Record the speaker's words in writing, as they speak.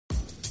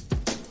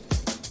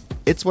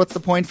It's What's the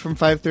Point from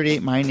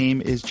 538. My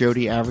name is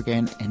Jody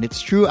Avirgan, and it's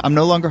true, I'm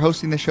no longer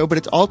hosting the show, but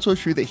it's also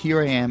true that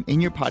here I am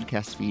in your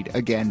podcast feed,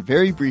 again,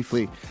 very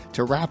briefly,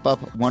 to wrap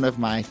up one of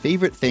my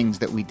favorite things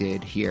that we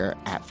did here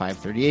at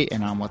 538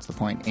 and on What's the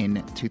Point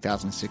in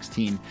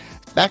 2016.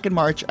 Back in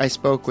March, I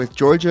spoke with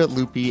Georgia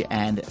Lupi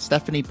and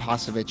Stephanie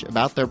Posovich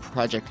about their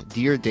project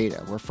Dear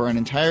Data, where for an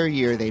entire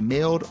year they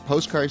mailed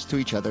postcards to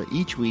each other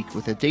each week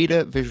with a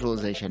data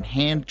visualization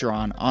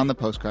hand-drawn on the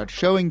postcard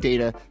showing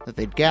data that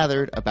they'd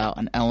gathered about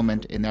an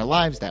element in their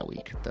lives that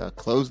week. The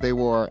clothes they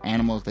wore,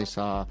 animals they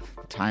saw,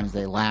 the times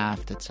they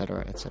laughed,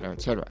 etc., etc.,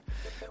 etc.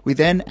 We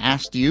then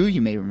asked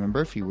you may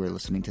remember if you were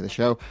listening to the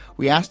show,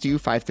 we asked you,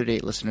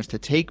 538 listeners, to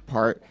take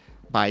part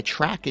by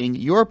tracking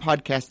your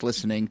podcast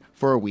listening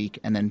for a week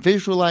and then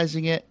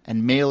visualizing it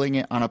and mailing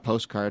it on a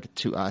postcard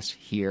to us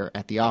here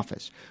at the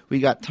office. We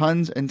got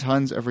tons and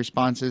tons of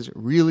responses,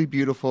 really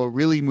beautiful,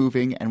 really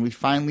moving, and we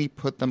finally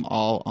put them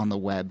all on the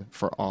web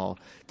for all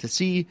to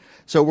see.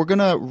 So we're going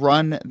to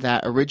run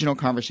that original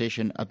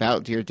conversation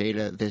about Dear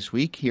Data this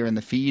week here in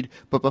the feed.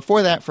 But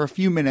before that, for a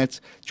few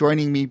minutes,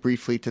 joining me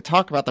briefly to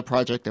talk about the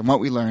project and what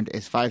we learned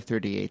is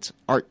 538's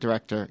art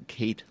director,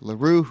 Kate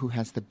Larue, who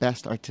has the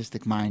best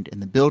artistic mind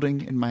in the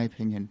building, in my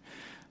opinion,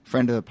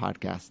 friend of the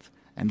podcast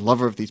and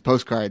lover of these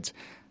postcards.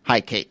 Hi,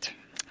 Kate.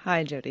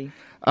 Hi, Jody.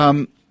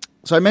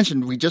 So I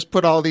mentioned we just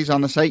put all these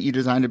on the site. You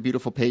designed a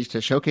beautiful page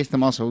to showcase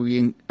them all, so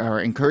we are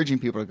encouraging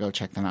people to go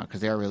check them out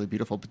because they are really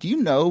beautiful. But do you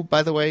know,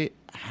 by the way,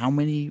 how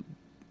many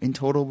in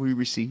total we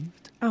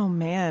received? Oh,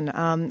 man.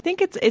 I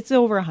think it's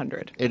over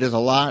 100. It is a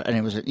lot, and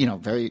it was,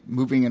 very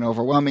moving and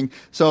overwhelming.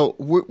 So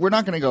we're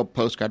not going to go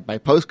postcard by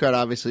postcard,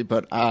 obviously,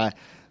 but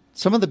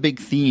some of the big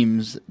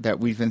themes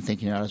that we've been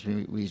thinking about as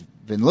we've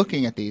been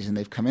looking at these, and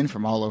they've come in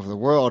from all over the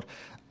world,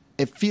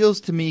 it feels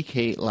to me,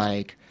 Kate,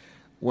 like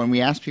when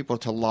we ask people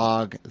to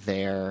log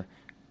their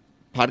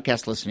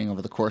podcast listening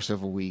over the course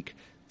of a week,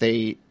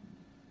 they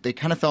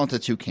kind of fell into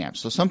two camps.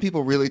 So some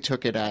people really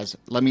took it as,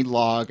 let me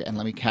log and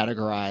let me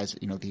categorize,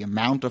 the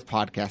amount of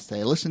podcasts that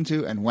I listen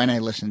to and when I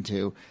listen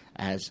to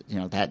as,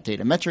 that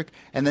data metric.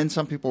 And then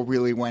some people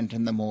really went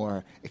in the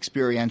more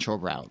experiential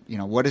route.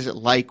 What is it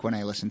like when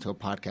I listen to a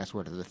podcast?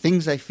 What are the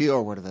things I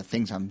feel? What are the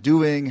things I'm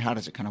doing? How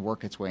does it kind of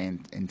work its way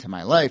into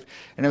my life?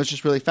 And it was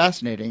just really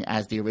fascinating,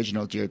 as the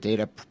original Dear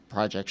Data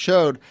project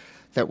showed,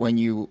 that when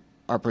you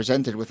are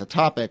presented with a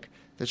topic,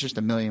 there's just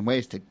a million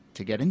ways to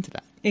get into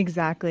that.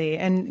 Exactly.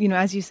 And,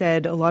 as you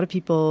said, a lot of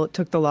people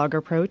took the log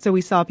approach. So we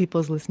saw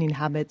people's listening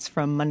habits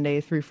from Monday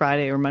through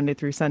Friday or Monday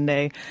through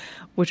Sunday,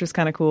 which was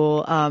kind of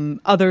cool.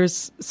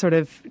 Others sort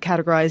of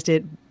categorized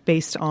it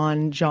based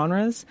on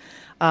genres.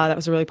 That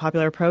was a really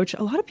popular approach.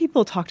 A lot of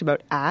people talked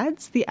about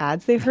the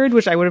ads they heard,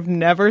 which I would have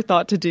never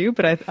thought to do,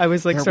 but I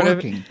was like, they're sort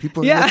working. of,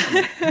 People are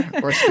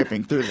listening or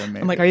skipping through them.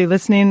 Maybe. I'm like, are you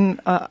listening,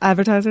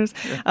 advertisers?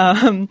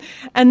 Yeah.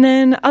 And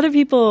then other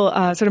people,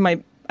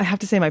 I have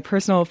to say my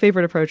personal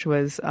favorite approach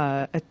was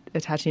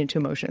attaching it to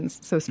emotions.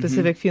 So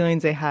specific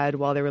feelings they had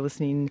while they were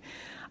listening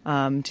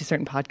to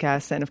certain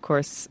podcasts. And of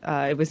course,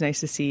 it was nice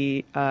to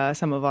see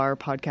some of our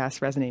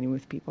podcasts resonating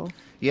with people.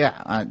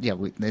 Yeah.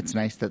 It's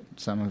nice that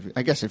some of you,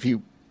 I guess if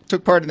you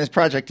took part in this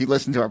project, you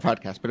listened to our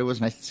podcast, but it was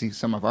nice to see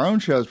some of our own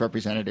shows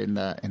represented in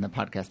the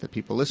podcast that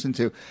people listen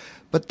to.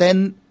 But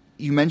then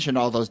you mentioned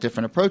all those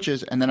different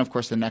approaches. And then, of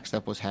course, the next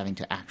step was having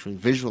to actually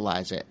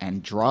visualize it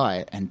and draw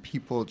it. And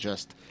people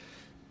just...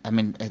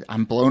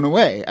 I'm blown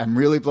away. I'm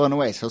really blown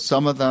away. So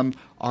some of them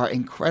are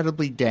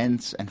incredibly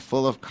dense and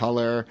full of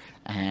color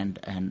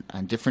and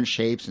different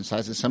shapes and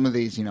sizes. Some of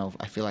these,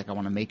 I feel like I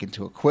want to make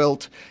into a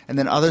quilt. And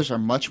then others are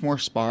much more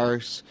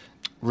sparse,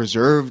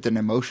 reserved and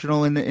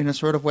emotional in a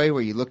sort of way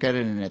where you look at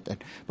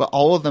it but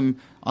all of them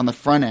on the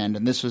front end,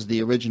 and this was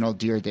the original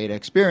Dear Data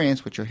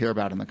experience, which you'll hear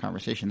about in the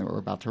conversation that we're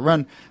about to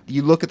run.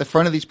 You look at the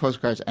front of these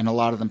postcards, and a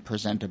lot of them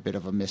present a bit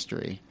of a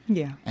mystery.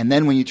 Yeah. And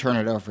then when you turn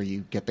it over,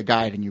 you get the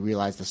guide and you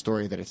realize the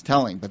story that it's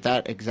telling. But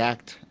that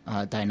exact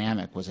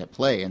dynamic was at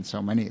play in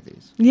so many of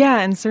these. Yeah,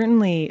 and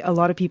certainly a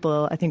lot of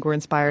people, I think, were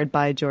inspired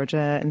by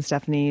Georgia and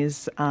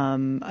Stephanie's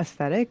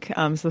aesthetic.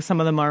 So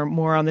some of them are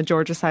more on the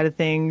Georgia side of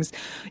things,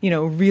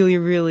 really,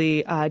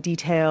 really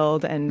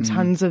detailed and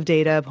tons of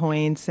data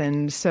points,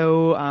 and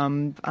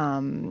so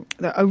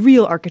a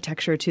real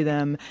architecture to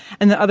them.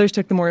 And the others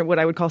took the more, what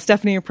I would call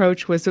Stephanie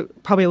approach, was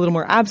probably a little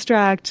more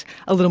abstract,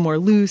 a little more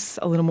loose,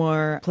 a little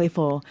more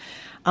playful.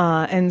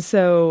 And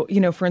so,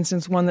 for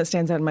instance, one that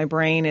stands out in my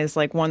brain is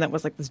like one that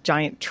was like this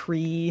giant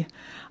tree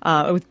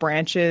with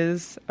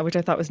branches, which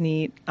I thought was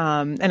neat.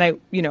 And I,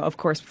 of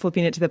course,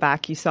 flipping it to the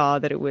back, you saw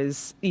that it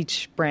was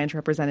each branch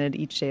represented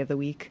each day of the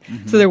week.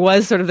 Mm-hmm. So there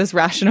was sort of this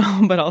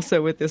rational, but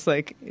also with this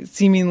like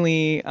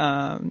seemingly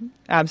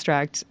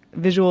abstract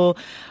visual,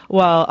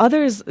 while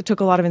others took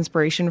a lot of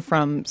inspiration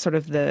from sort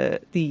of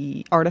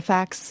the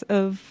artifacts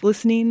of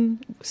listening.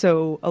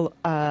 So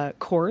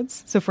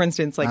chords. So for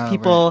instance, like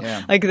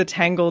like the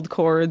tangled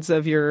cords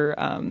of your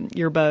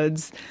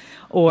earbuds,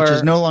 which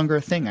is no longer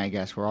a thing, I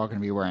guess. We're all going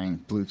to be wearing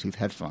Bluetooth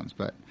headphones.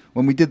 But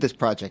when we did this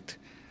project,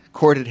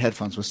 corded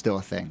headphones was still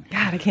a thing.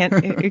 God,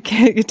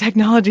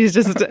 technology is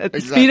just at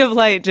the speed of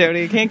light,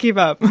 Jody. You can't keep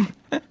up.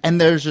 And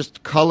there's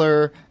just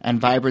color and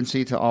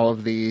vibrancy to all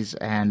of these.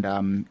 And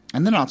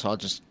then also I'll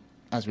just,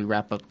 as we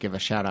wrap up, give a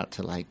shout out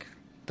to like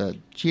the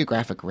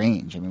geographic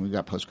range. I mean, we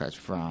got postcards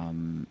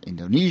from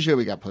Indonesia,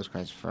 we got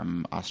postcards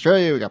from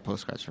Australia, we got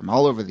postcards from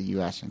all over the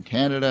U.S. and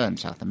Canada and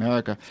South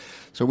America.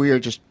 So we are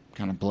just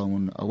kind of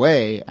blown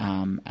away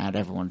at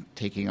everyone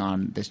taking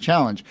on this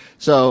challenge.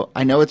 So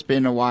I know it's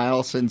been a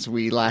while since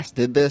we last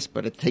did this,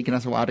 but it's taken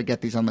us a while to get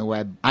these on the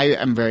web. I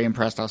am very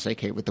impressed, I'll say,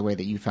 Kate, with the way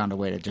that you found a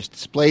way to just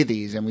display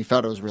these, and we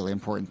felt it was really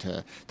important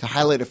to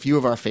highlight a few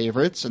of our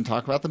favorites and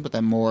talk about them, but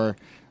then more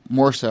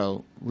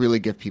so really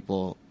give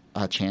people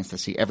a chance to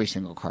see every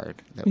single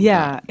card that we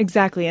got.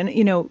 Exactly. And,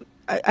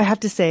 I have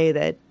to say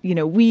that,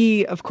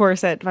 we, of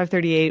course, at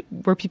 538,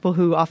 we're people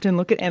who often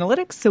look at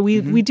analytics. So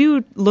we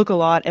do look a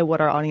lot at what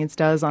our audience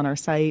does on our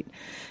site.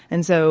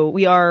 And so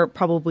we are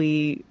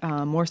probably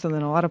more so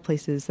than a lot of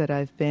places that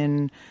I've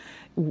been,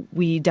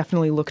 we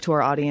definitely look to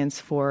our audience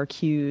for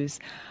cues.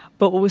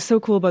 But what was so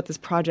cool about this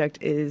project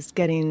is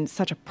getting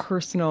such a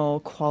personal,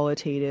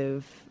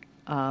 qualitative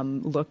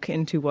look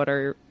into what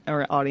our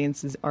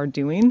audiences are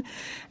doing.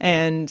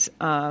 And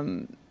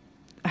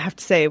I have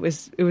to say it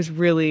was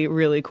really,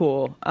 really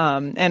cool.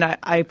 And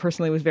I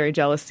personally was very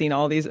jealous seeing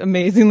all these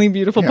amazingly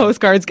beautiful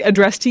postcards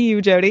addressed to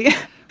you, Jody.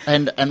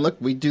 And look,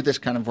 we do this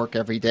kind of work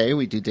every day.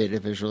 We do data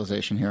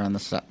visualization here on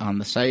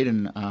the site,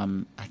 and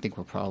I think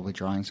we're probably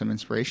drawing some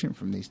inspiration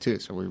from these too.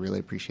 So we really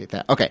appreciate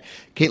that. Okay,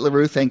 Kate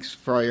Larue, thanks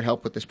for all your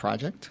help with this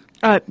project.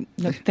 No,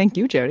 thank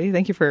you, Jody.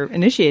 Thank you for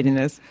initiating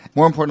this.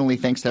 More importantly,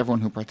 thanks to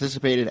everyone who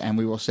participated. And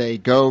we will say,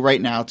 go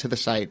right now to the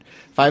site,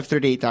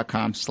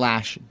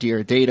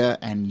 538.com/deardata,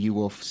 and you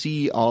will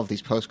see all of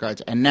these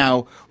postcards. And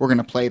now we're going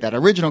to play that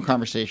original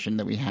conversation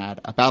that we had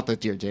about the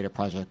Dear Data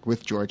project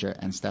with Georgia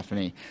and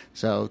Stephanie.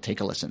 So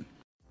take a listen.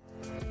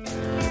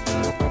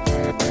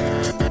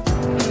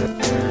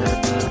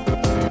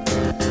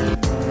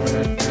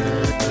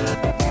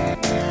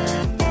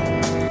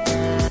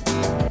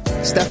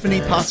 Stephanie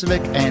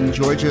Posovic and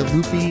Georgia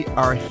Lupi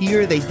are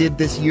here. They did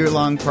this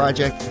year-long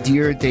project,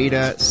 Dear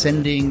Data,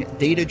 sending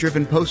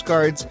data-driven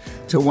postcards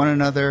to one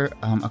another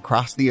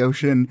across the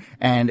ocean.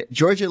 And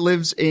Georgia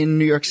lives in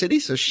New York City,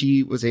 so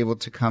she was able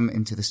to come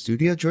into the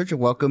studio. Georgia,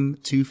 welcome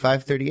to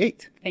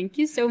 538. Thank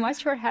you so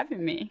much for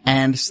having me.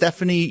 And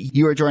Stephanie,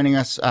 you are joining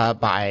us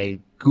by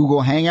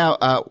Google Hangout.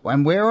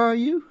 And where are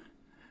you?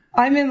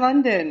 I'm in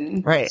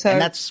London. Right. So,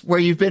 and that's where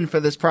you've been for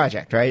this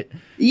project, right?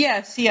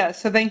 Yes.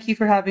 So thank you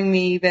for having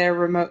me there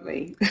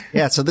remotely.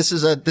 Yeah. So this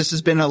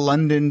has been a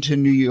London to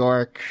New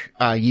York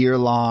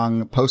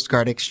year-long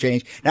postcard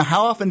exchange. Now,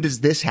 how often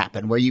does this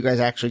happen where you guys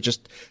actually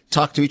just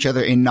talk to each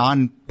other in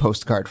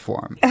non-postcard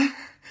form?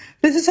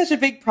 This is such a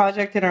big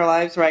project in our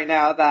lives right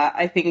now that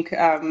I think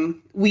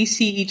we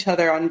see each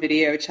other on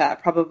video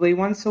chat probably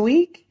once a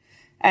week.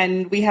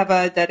 And we have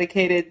a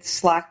dedicated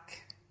Slack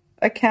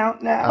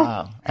account now.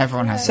 Oh,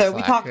 everyone has so Slack,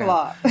 we talk a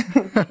lot.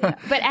 Yeah.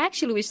 But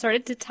actually we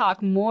started to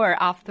talk more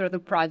after the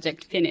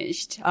project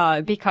finished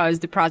because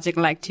the project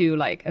led to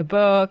like a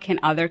book and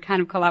other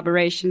kind of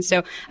collaboration.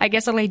 So I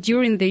guess like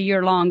during the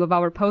year long of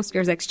our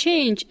postcards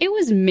exchange, it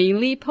was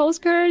mainly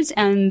postcards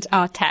and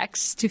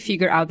texts to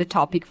figure out the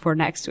topic for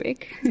next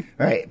week.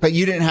 Right. But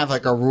you didn't have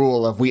like a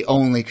rule of we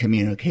only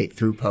communicate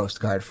through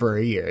postcard for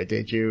a year,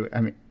 did you?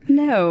 I mean,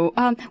 no.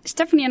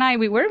 Stephanie and I,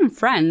 we weren't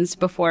friends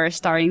before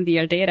starting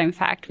Dear Data. In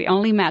fact, we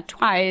only met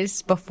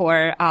twice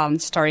before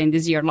starting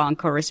this year-long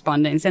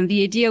correspondence. And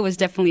the idea was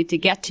definitely to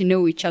get to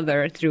know each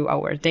other through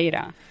our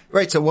data.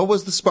 Right. So what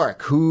was the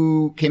spark?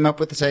 Who came up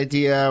with this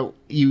idea?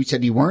 You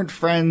said you weren't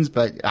friends,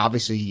 but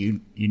obviously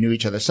you knew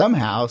each other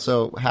somehow.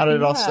 So how did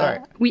it all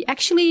start? We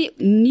actually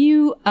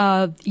knew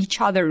of each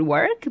other's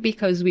work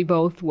because we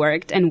both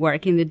worked and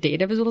work in the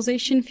data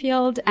visualization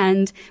field.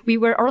 And we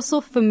were also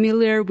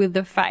familiar with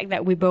the fact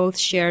that we both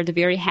shared a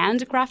very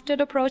handcrafted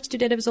approach to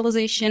data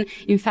visualization.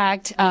 In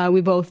fact, we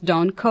both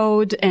don't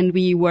code and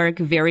we work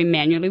very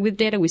manually with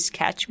data. We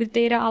sketch with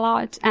data a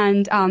lot.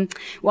 And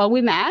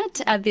we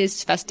met at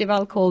this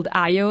festival called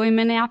I/O in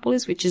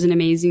Minneapolis, which is an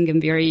amazing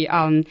and very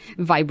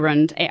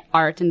vibrant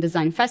art and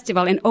design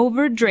festival. And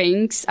over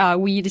drinks,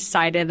 we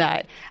decided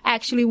that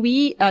actually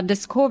we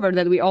discovered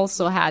that we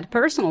also had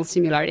personal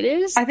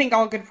similarities. I think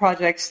all good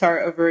projects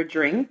start over a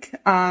drink.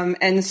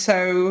 And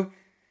so,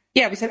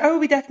 we said,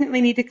 we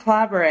definitely need to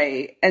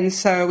collaborate. And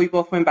so we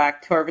both went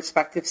back to our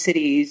respective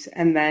cities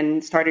and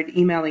then started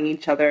emailing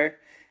each other.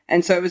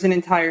 And so it was an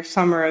entire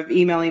summer of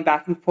emailing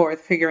back and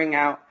forth, figuring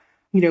out,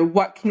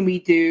 what can we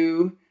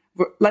do?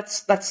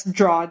 Let's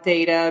draw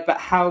data, but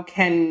how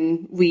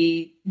can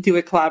we do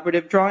a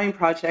collaborative drawing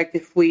project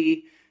if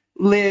we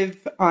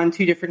live on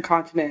two different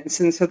continents?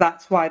 And so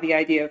that's why the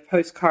idea of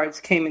postcards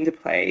came into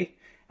play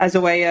as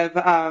a way of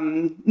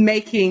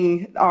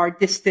making our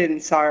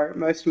distance our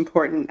most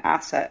important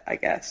asset, I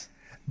guess.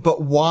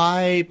 But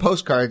why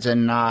postcards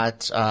and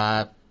not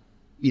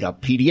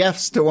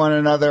PDFs to one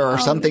another or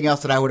something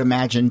else that I would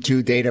imagine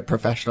two data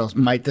professionals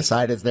might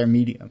decide as their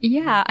medium?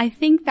 Yeah, I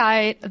think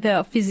that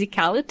the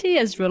physicality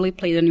has really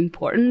played an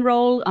important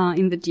role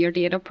in the Dear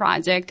Data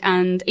project.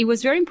 And it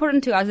was very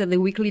important to us that the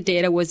weekly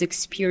data was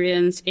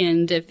experienced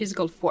in the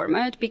physical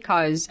format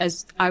because,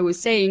 as I was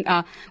saying,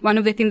 one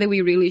of the things that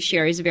we really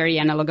share is a very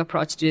analog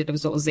approach to data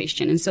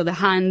visualization. And so the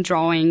hand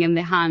drawing and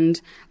the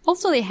hand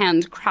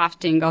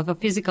crafting of a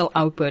physical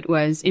output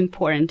was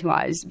important to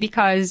us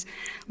because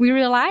we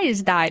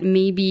realized that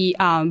maybe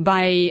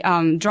by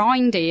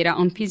drawing data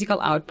on physical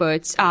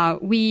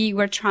outputs, we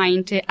were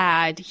trying to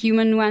add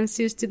human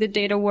nuances to the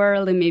data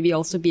world and maybe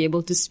also be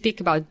able to speak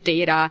about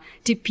data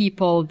to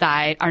people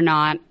that are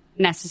not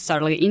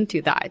necessarily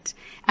into that.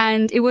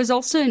 And it was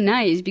also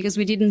nice because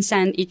we didn't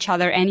send each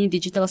other any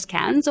digital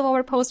scans of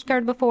our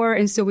postcard before.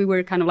 And so we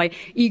were kind of like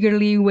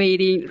eagerly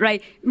waiting,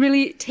 right?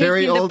 Really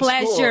taking the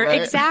pleasure, school,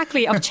 right?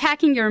 Exactly, of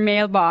checking your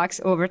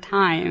mailbox over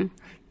time.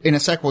 In a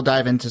sec, we'll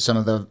dive into some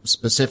of the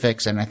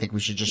specifics, and I think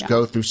we should just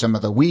go through some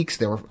of the weeks.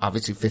 There were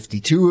obviously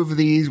 52 of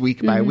these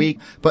week by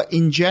week. But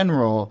in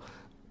general,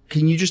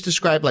 can you just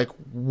describe like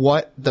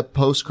what the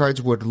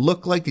postcards would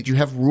look like? Did you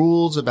have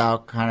rules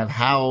about kind of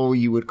how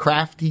you would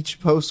craft each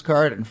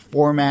postcard and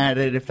format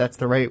it, if that's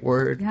the right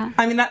word? Yeah.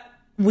 I mean,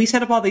 we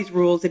set up all these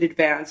rules in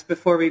advance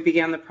before we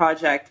began the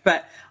project.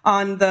 But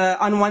on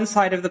one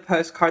side of the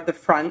postcard, the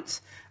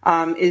front,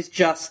 is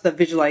just the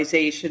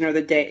visualization or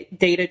the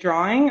data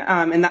drawing.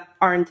 And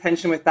our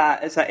intention with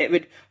that is that it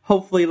would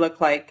hopefully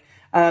look like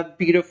a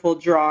beautiful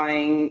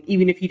drawing,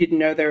 even if you didn't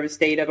know there was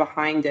data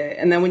behind it.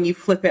 And then when you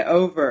flip it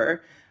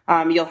over,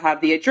 you'll have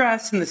the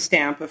address and the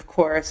stamp, of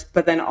course,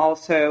 but then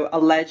also a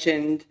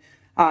legend.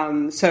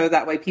 So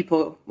that way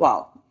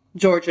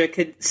Georgia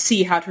could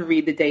see how to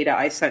read the data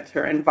I sent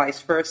her and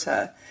vice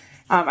versa.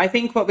 I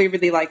think what we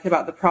really liked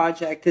about the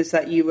project is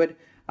that you would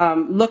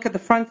look at the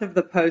front of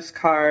the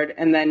postcard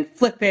and then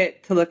flip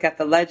it to look at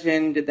the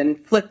legend and then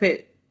flip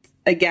it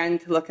again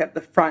to look at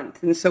the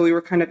front. And so we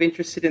were kind of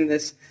interested in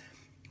this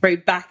very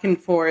back and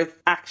forth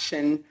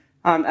action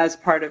as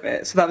part of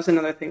it. So that was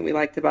another thing we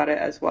liked about it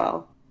as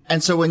well.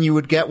 And so when you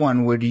would get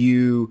one, would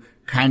you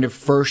kind of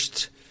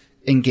first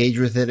engage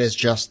with it as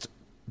just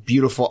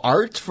beautiful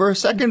art for a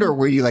second, or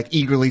were you like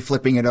eagerly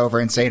flipping it over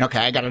and saying, okay,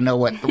 I got to know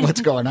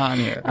what's going on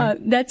here?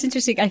 That's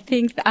interesting. I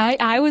think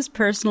I was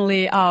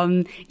personally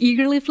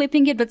eagerly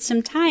flipping it, but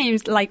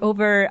sometimes like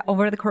over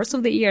the course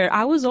of the year,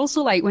 I was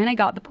also like, when I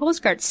got the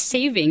postcard,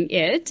 saving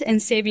it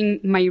and saving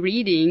my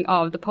reading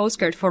of the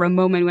postcard for a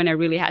moment when I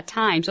really had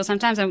time. So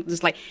sometimes I would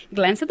just like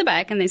glance at the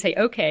back and then say,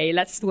 okay,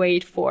 let's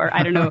wait for,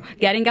 I don't know,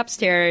 getting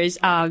upstairs,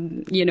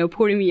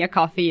 pouring me a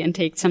coffee and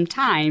take some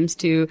time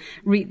to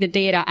read the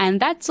data. And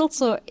that's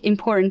also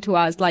important to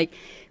us. Like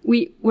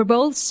we're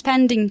both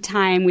spending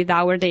time with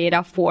our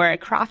data for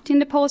crafting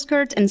the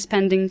postcards and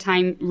spending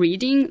time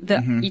reading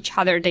each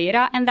other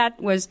data. And that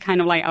was kind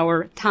of like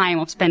our time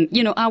of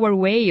our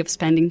way of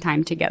spending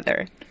time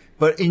together.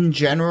 But in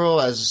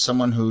general, as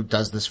someone who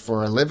does this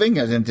for a living,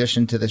 in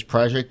addition to this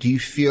project, do you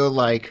feel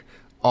like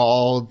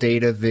all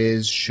data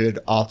viz should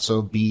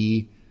also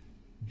be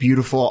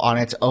beautiful on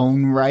its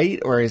own right,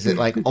 or is it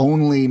like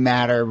only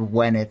matter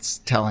when it's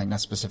telling a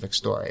specific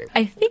story?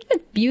 I think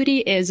that beauty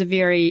is a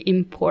very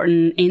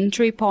important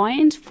entry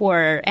point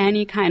for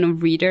any kind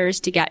of readers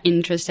to get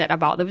interested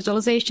about the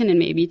visualization and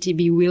maybe to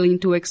be willing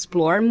to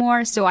explore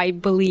more. So I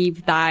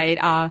believe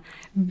that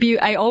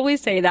I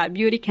always say that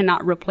beauty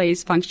cannot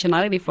replace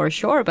functionality for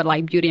sure, but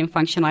like beauty and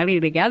functionality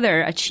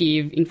together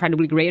achieve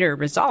incredibly greater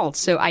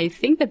results. So I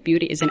think that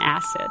beauty is an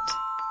asset.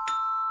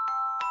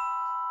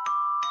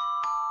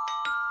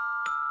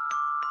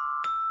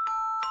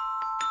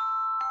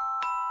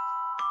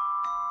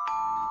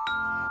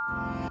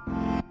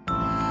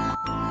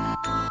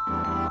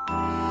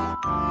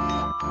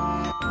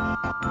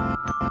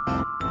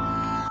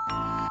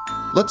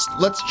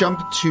 Let's jump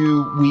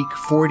to week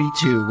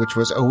 42, which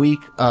was a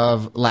week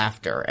of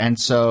laughter. And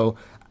so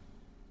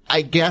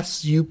I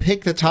guess you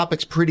pick the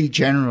topics pretty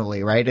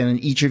generally, right? And then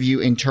each of you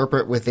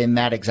interpret within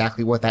that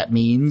exactly what that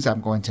means.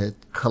 I'm going to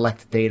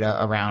collect data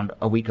around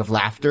a week of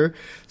laughter.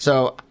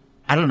 So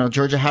I don't know,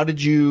 Georgia, how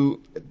did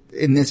you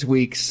in this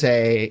week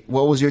say,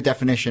 what was your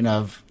definition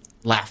of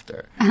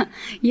laughter?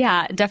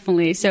 Yeah,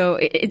 definitely. So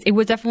it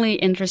was definitely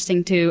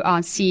interesting to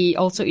see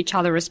also each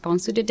other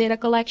response to the data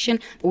collection.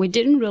 We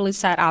didn't really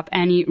set up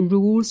any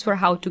rules for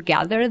how to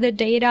gather the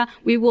data.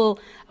 We will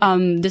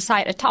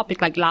decide a topic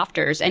like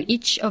laughters, and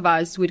each of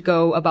us would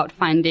go about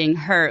finding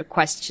her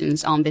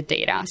questions on the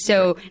data.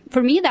 So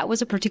for me, that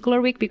was a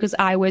particular week because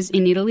I was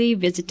in Italy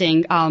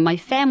visiting my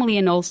family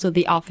and also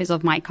the office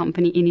of my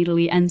company in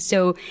Italy. And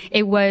so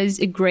it was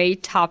a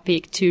great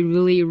topic to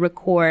really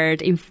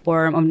record in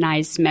form of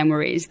nice memories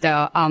memories,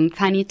 the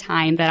funny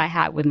time that I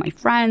had with my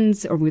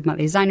friends or with my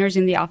designers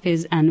in the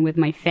office and with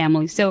my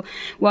family. So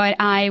what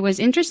I was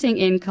interested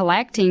in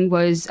collecting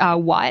was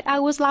what I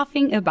was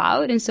laughing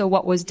about. And so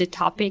what was the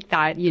topic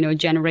that,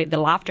 generate the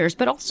laughters,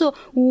 but also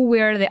who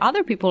were the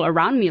other people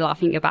around me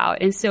laughing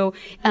about. And so,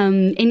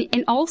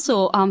 and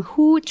also,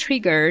 who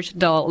triggered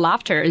the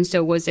laughter. And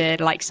so was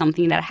it like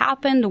something that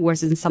happened, or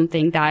was it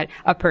something that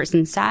a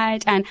person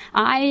said? And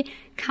I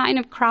kind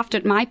of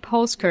crafted my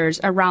postcards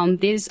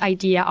around this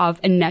idea of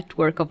a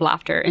network of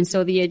laughter. And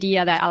so the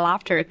idea that a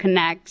laughter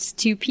connects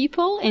two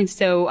people. And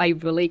so I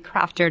really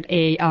crafted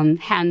a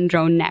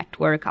hand-drawn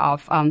network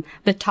of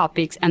the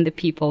topics and the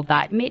people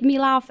that made me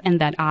laugh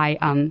and that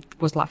I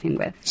was laughing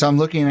with. So I'm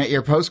looking at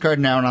your postcard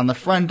now, and on the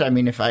front, I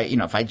mean, if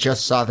I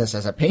just saw this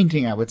as a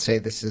painting, I would say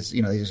this is,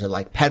 these are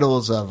like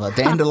petals of a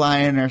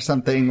dandelion or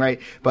something,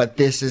 right? But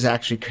this is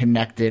actually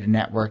connected,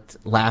 networked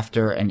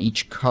laughter, and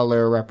each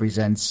color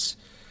represents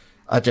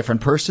a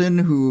different person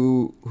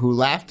who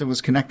laughed and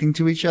was connecting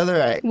to each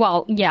other.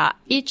 Well, yeah,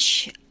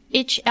 each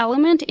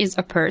element is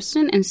a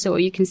person, and so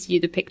you can see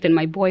depicted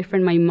my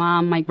boyfriend, my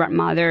mom, my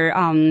grandmother,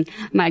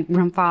 my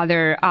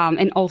grandfather,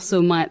 and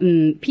also my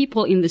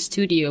people in the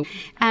studio.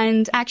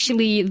 And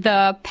actually,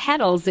 the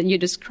petals that you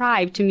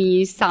described to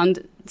me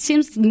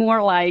seems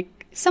more like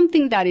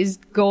something that is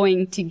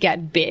going to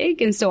get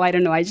big. And so I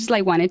don't know, I just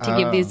wanted to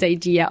give this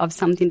idea of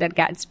something that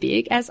gets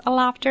big as a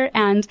laughter.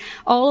 And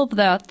all of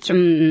the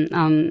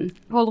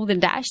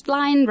dashed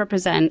line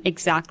represent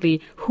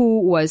exactly who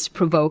was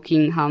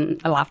provoking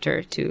a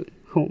laughter to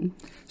whom.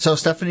 So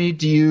Stephanie,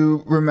 do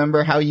you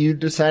remember how you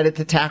decided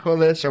to tackle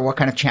this, or what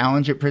kind of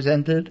challenge it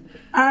presented?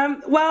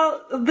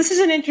 Well, this is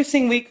an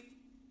interesting week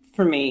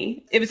for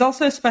me. It was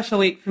also a special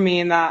week for me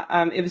in that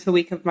it was the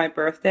week of my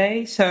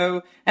birthday.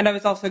 And I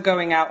was also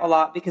going out a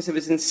lot because it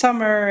was in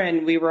summer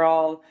and we were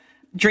all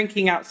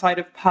drinking outside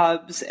of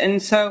pubs. And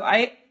so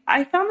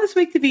I found this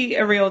week to be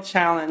a real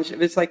challenge. It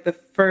was like the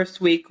first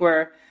week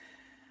where,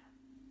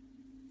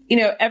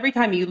 every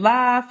time you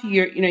laugh,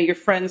 your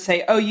friends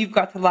say, oh, you've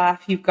got to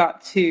laugh. You've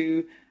got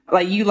to,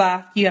 you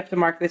laughed, you have to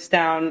mark this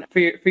down for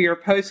your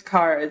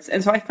postcards.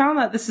 And so I found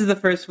that this is the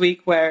first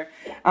week where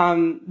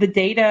the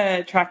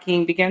data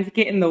tracking began to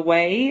get in the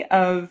way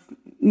of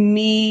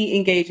me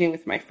engaging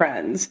with my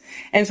friends.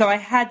 And so I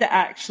had to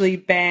actually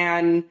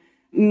ban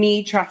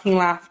me tracking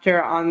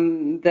laughter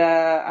on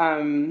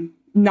the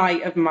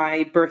night of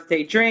my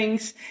birthday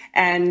drinks.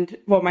 And,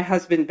 well, my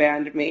husband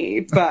banned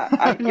me, but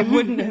it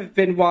wouldn't have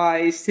been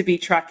wise to be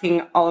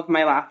tracking all of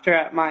my laughter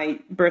at my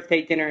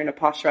birthday dinner in a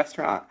posh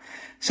restaurant.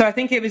 So I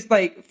think it was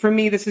for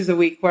me, this is a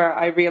week where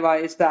I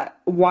realized that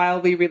while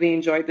we really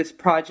enjoyed this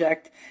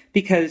project,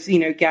 because,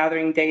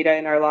 gathering data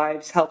in our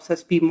lives helps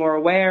us be more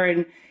aware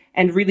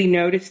and really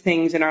notice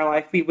things in our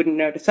life we wouldn't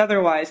notice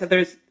otherwise.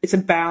 It's a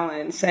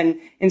balance, and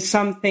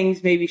some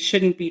things maybe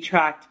shouldn't be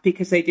tracked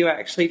because they do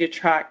actually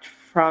detract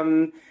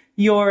from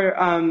your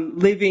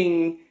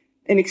living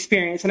an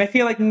experience. And I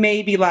feel like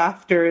maybe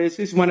laughter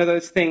is one of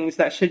those things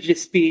that should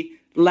just be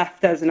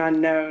left as an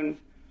unknown.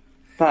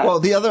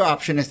 Well, the other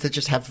option is to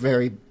just have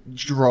very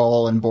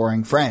droll and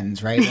boring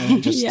friends, right?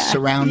 And just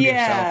surround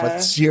yourself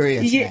with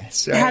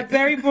seriousness. Right? Have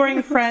very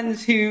boring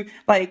friends who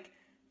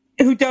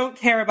don't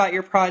care about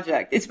your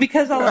project. It's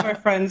because all of our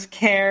friends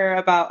care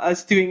about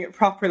us doing it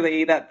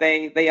properly that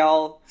they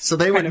all. So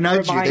they would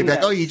nudge you. They'd be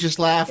like, "Oh, you just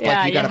laughed. You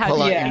got to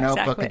pull out your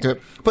notebook and do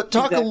it." But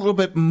talk a little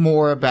bit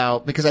more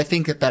about, because I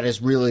think that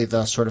is really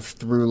the sort of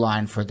through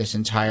line for this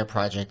entire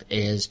project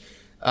is.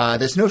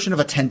 This notion of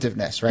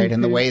attentiveness, right? Mm-hmm.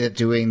 And the way that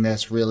doing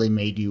this really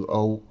made you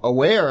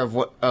aware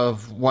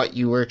of what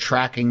you were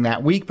tracking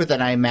that week, but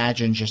then I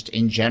imagine just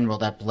in general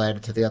that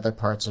bled to the other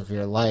parts of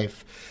your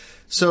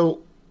life.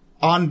 So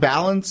on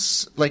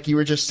balance, like you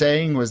were just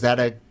saying, was that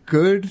a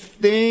good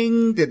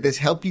thing? Did this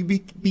help you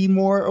be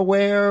more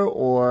aware,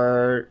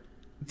 or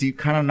do you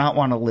kind of not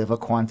want to live a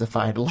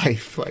quantified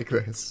life like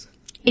this?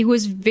 It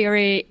was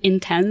very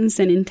intense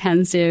and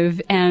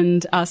intensive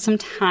and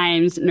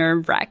sometimes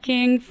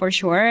nerve-wracking for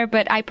sure.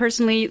 But I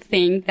personally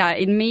think that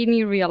it made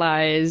me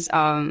realize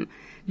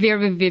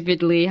very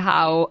vividly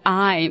how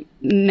I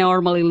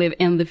normally live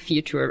in the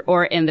future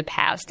or in the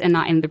past and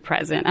not in the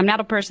present. I'm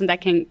not a person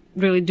that can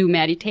really do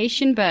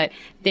meditation, but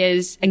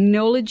there's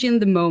acknowledging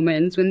the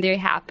moments when they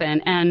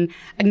happen and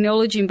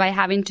acknowledging by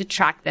having to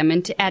track them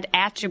and to add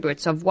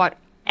attributes of what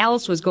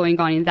else was going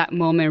on in that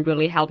moment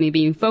really helped me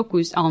being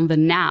focused on the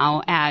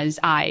now, as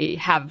I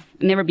have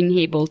never been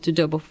able to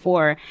do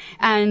before.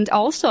 And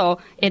also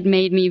it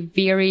made me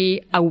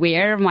very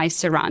aware of my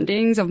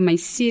surroundings, of my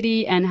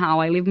city and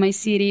how I live my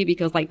city,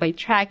 because by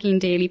tracking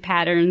daily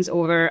patterns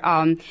over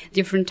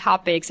different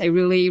topics, I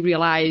really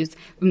realized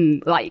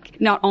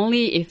not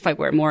only if I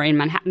were more in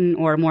Manhattan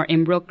or more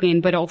in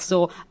Brooklyn, but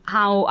also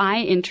how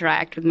I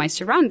interact with my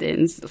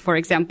surroundings. For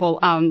example,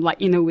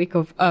 in a week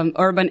of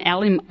urban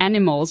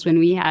animals, when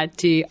we had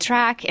to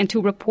track and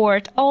to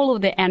report all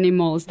of the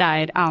animals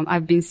that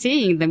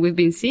we've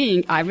been seeing,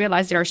 I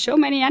realized there are so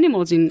many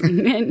animals in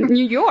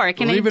New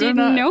York, and I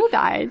didn't know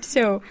that.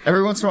 So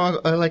every once in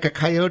a while, a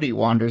coyote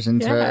wanders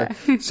into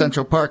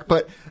Central Park.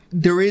 But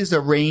there is a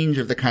range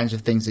of the kinds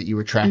of things that you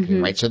were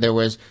tracking, right? So there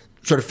was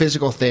sort of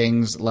physical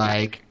things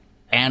like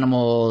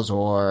animals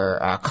or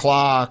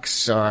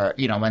clocks, or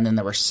and then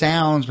there were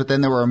sounds, but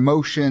then there were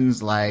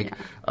emotions like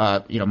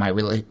my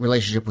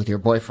relationship with your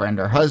boyfriend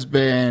or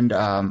husband,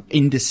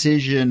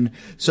 indecision.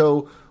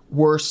 So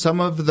were some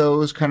of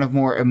those kind of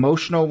more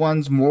emotional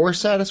ones more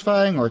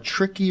satisfying or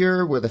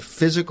trickier? Were the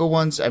physical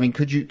ones? I mean,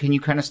 can you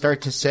kind of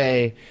start to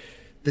say,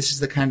 this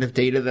is the kind of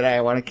data that I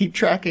want to keep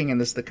tracking,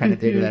 and this is the kind of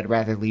data that I'd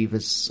rather leave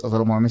as a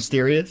little more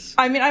mysterious?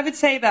 I mean, I would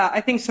say that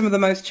I think some of the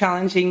most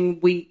challenging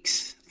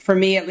weeks, for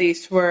me at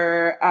least,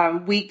 were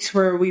weeks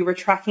where we were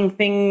tracking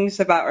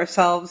things about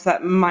ourselves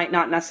that might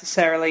not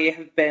necessarily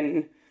have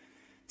been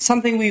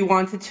something we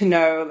wanted to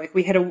know. Like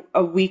we had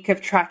a week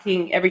of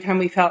tracking every time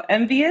we felt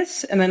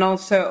envious, and then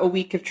also a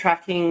week of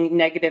tracking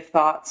negative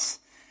thoughts.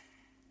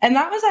 And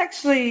that was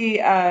actually,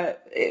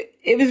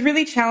 it was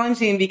really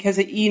challenging because,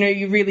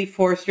 you really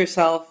forced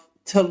yourself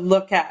to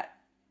look at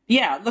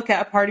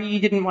a part of you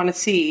didn't want to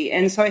see.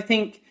 And so I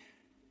think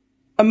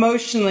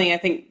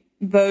emotionally,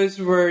 those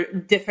were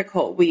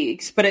difficult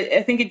weeks, but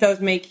I think it does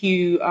make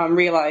you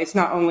realize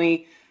not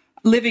only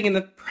living in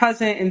the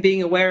present and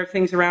being aware of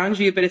things around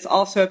you, but it's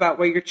also about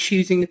where you're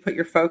choosing to put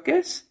your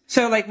focus.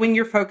 So like when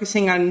you're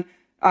focusing on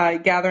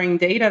gathering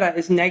data that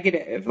is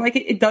negative, like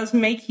it does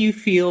make you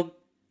feel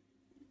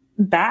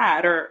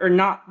bad or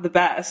not the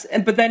best.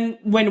 But then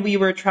when we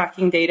were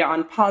tracking data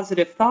on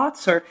positive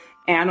thoughts or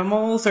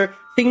animals or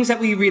things that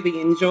we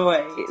really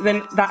enjoy,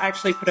 then that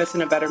actually put us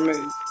in a better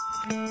mood.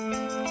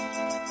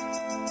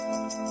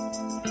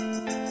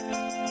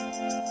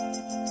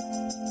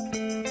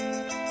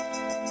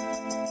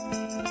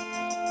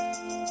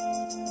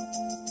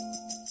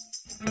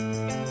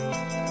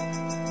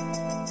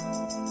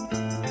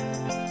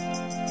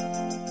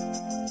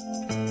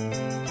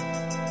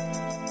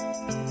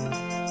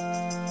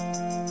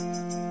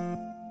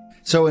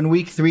 So in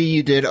week 3,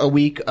 you did a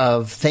week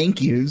of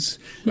thank yous,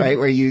 right?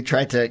 Where you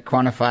tried to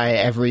quantify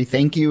every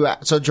thank you.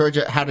 So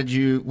Georgia,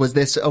 was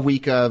this a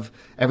week of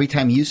every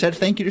time you said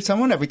thank you to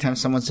someone, every time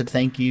someone said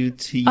thank you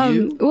to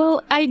you?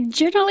 Well, I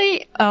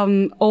generally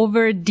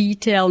over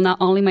detail not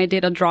only my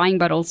data drawing,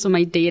 but also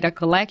my data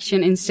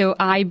collection. And so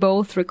I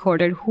both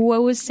recorded who I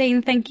was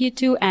saying thank you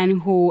to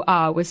and who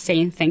was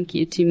saying thank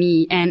you to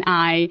me. And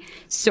I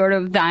sort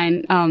of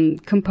then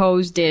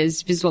composed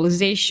this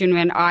visualization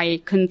when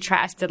I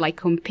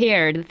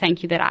compared the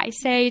thank you that I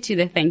say to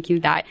the thank you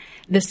that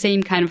the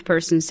same kind of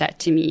person said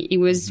to me. It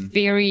was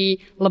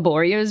very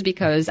laborious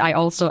because I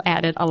also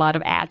added a lot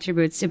of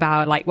attributes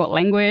about like what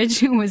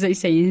language was I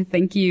saying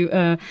thank you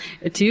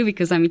to,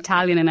 because I'm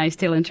Italian and I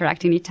still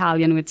interact in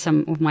Italian with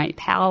some of my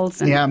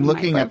pals. And I'm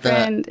looking at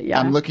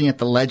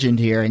the legend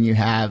here, and you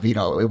have,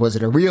 was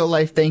it a real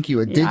life thank you,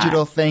 a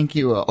digital thank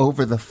you,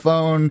 over the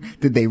phone?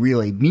 Did they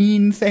really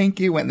mean thank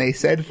you when they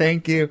said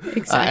thank you?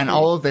 Exactly. And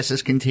all of this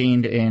is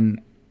contained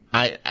in,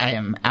 I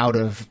am out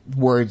of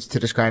words to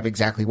describe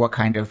exactly what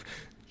kind of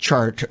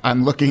chart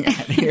I'm looking at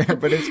here,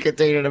 but it's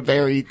contained in a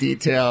very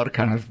detailed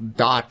kind of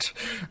dot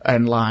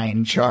and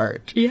line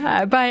chart.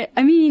 Yeah, but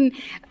I mean,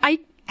 I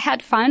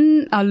had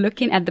fun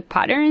looking at the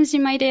patterns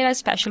in my data,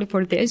 especially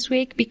for this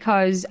week,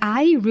 because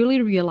I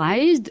really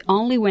realized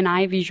only when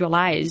I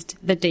visualized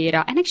the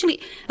data, and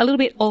actually a little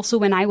bit also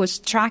when I was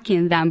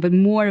tracking them, but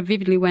more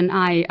vividly when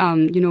I,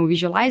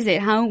 visualized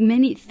it, how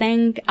many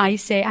thanks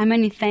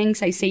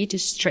I say to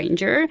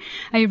stranger.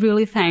 I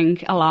really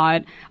thank a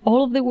lot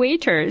all of the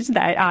waiters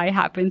that I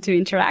happen to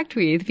interact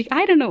with.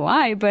 I don't know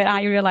why, but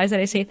I realized that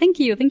I say thank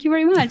you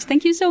very much,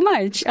 thank you so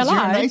much, a lot.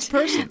 You're a nice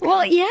person.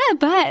 Well, yeah,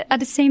 but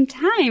at the same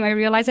time, I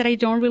realized that I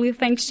don't really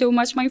thank so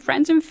much my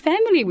friends and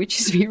family, which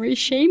is very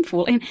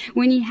shameful. And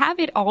when you have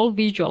it all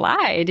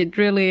visualized, it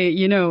really,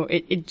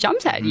 it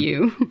jumps at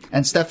you.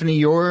 And Stephanie,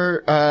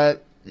 you're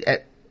at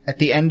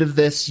the end of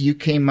this, you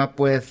came up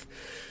with,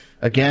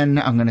 again,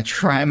 I'm going to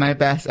try my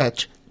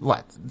best.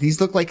 What?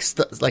 These look like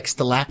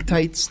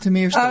stalactites to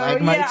me, or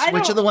stalagmites,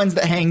 which are the ones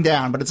that hang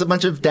down. But it's a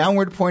bunch of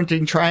downward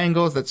pointing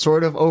triangles that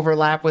sort of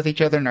overlap with each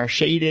other and are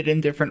shaded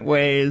in different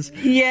ways.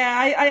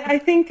 Yeah, I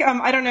think,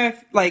 I don't know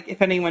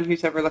if anyone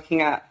who's ever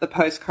looking at the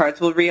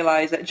postcards will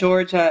realize that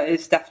Georgia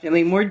is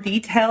definitely more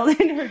detailed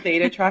in her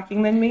data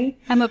tracking than me.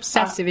 I'm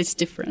obsessive. It's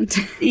different.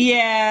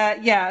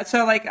 Yeah.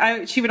 So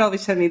she would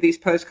always send me these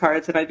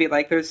postcards and I'd be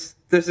like, there's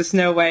just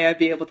no way I'd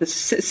be able to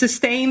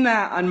sustain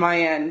that on my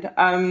end.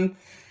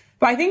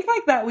 But I think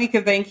that week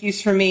of thank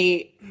yous for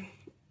me,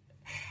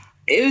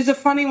 it was a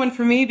funny one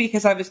for me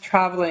because I was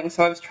traveling.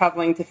 So I was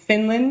traveling to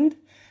Finland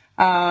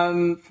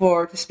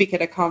to speak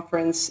at a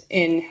conference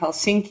in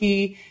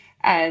Helsinki,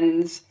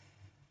 and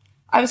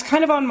I was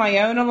kind of on my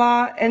own a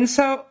lot. And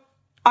so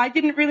I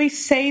didn't really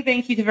say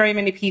thank you to very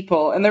many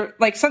people. And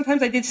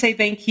sometimes I did say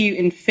thank you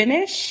in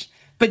Finnish,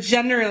 but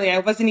generally I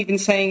wasn't even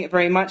saying it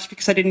very much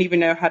because I didn't even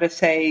know how to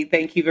say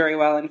thank you very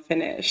well in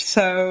Finnish.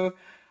 So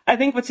I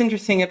think what's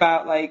interesting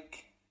about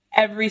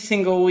every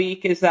single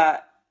week is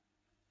that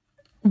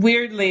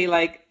weirdly,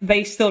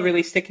 they still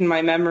really stick in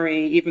my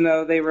memory, even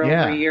though they were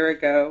over a year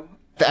ago.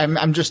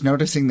 I'm just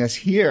noticing this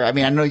here. I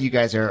mean, I know you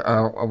guys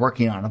are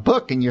working on a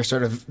book and you're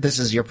sort of, this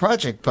is your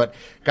project, but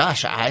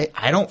gosh,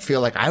 I don't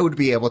feel like I would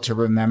be able to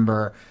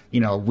remember,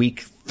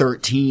 week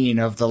 13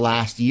 of the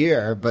last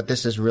year, but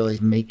this is really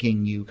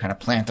making you kind of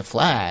plant a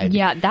flag.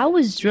 Yeah, that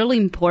was really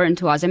important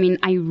to us. I mean,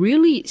 I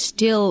really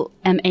still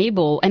am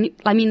able, and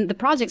the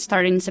project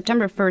started in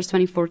September 1st,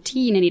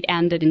 2014, and it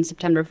ended in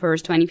September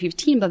 1st,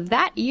 2015, but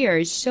that year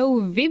is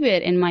so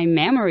vivid in my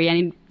memory,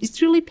 and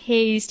it's really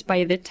paced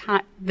by the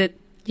time, the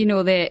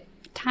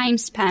time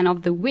span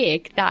of the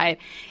week that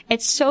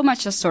it's so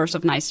much a source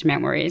of nice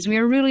memories. We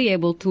are really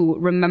able to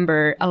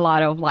remember a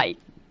lot of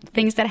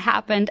things that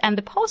happened, and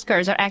the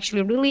postcards are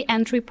actually really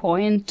entry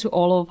point to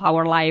all of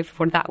our life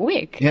for that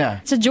week. Yeah.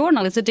 It's a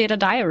journal. It's a data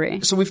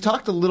diary. So we've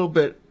talked a little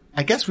bit,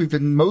 I guess we've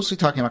been mostly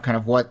talking about kind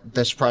of what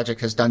this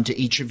project has done to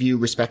each of you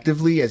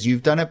respectively as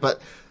you've done it,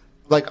 but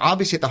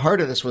obviously at the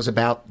heart of this was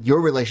about your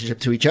relationship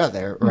to each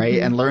other, right?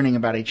 Mm-hmm. And learning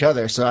about each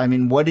other. So, I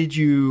mean, what did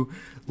you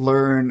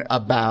learn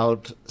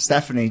about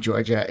Stephanie,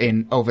 Georgia,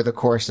 over the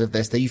course of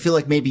this that you feel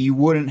like maybe you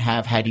wouldn't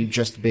have had you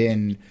just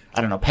been,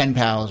 I don't know, pen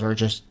pals or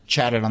just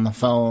chatted on the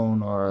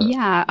phone or?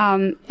 Yeah,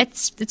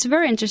 it's a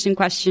very interesting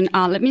question.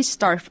 Let me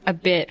start a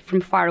bit from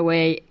far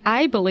away.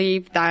 I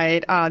believe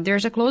that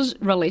there's a close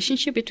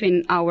relationship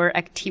between our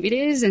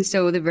activities, and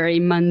so the very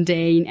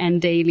mundane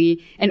and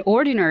daily and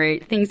ordinary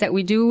things that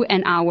we do,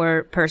 and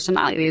our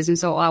personalities, and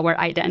so our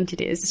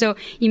identities. So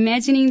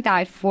imagining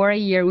that for a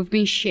year we've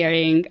been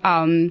sharing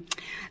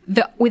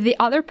with the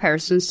other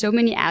person so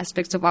many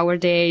aspects of our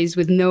days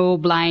with no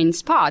blind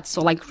spots.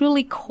 So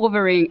really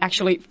covering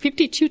actually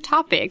 52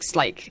 topics,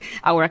 like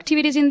our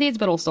activities indeed,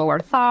 but also our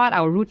thought,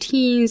 our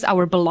routines,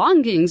 our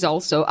belongings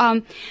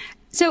also.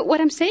 So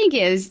what I'm saying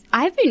is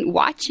I've been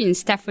watching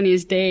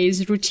Stephanie's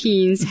days,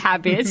 routines,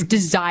 habits,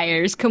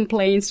 desires,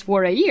 complaints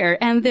for a year,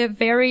 and the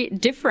very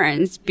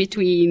difference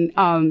between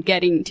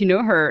getting to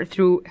know her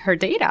through her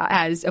data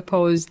as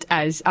opposed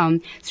as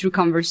through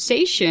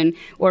conversation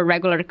or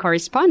regular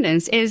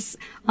correspondence is,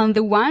 on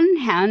the one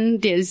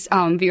hand, this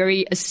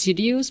very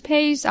assiduous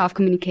pace of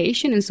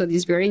communication, and so this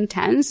is very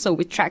intense. So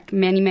we track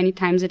many, many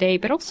times a day,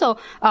 but also,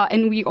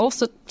 and we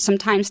also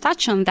sometimes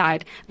touch on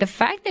that, the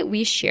fact that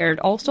we shared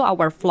also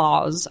our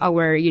flaws,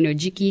 our,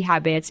 geeky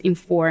habits in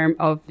form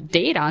of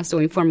data, so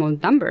in form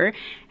of number,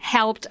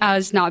 helped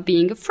us not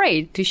being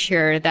afraid to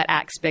share that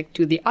aspect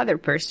to the other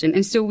person.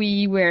 And so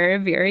we were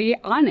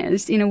very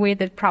honest in a way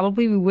that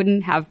probably we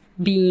wouldn't have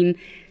been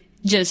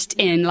just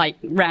in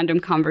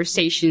random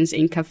conversations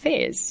in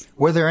cafes.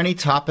 Were there any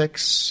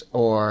topics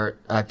or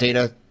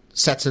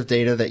sets of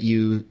data that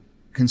you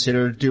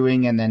considered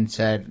doing and then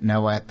said,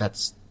 no,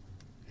 that's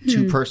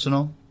too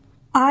personal?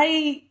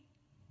 I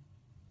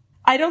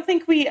don't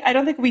think we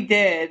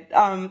did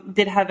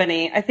have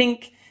any. I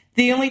think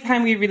the only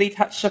time we really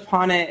touched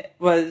upon it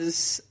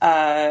was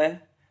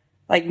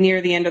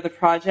near the end of the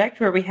project,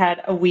 where we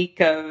had a week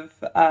of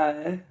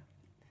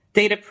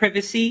data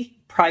privacy.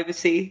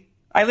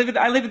 I live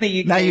in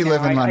the UK. Now you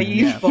live in London. I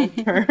use both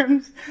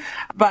terms,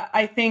 but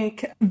I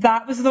think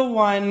that was the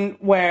one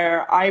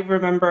where I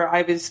remember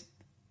I was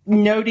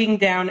noting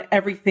down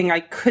everything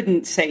I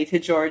couldn't say to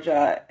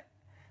Georgia,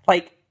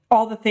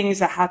 all the things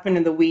that happened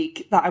in the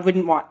week that I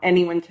wouldn't want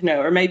anyone to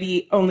know, or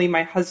maybe only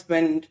my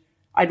husband,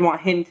 I'd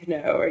want him to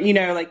know, or,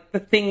 the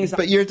things.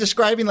 But you're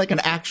describing an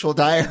actual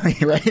diary,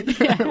 right?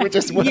 Yeah. Which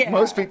is what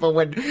most people,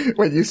 when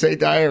you say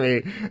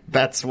diary,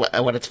 that's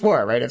what it's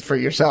for, right? It's for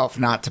yourself,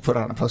 not to put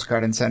on a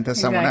postcard and send to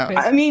someone else.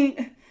 I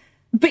mean,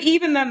 but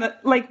even then,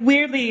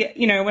 weirdly,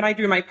 when I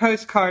drew my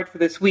postcard for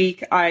this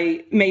week,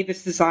 I made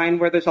this design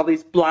where there's all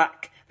these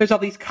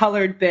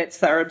colored bits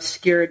that are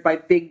obscured by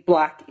big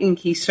black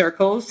inky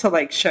circles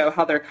to show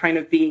how they're kind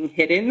of being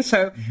hidden.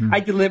 So I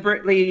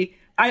deliberately,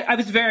 I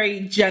was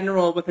very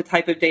general with the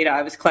type of data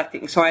I was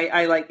collecting. So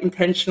I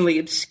intentionally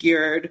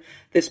obscured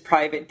this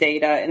private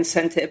data and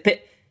sent it.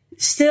 But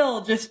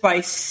still, just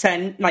by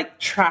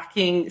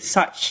tracking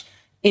such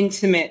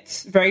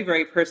intimate, very,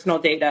 very personal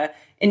data,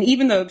 and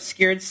even though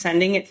obscured,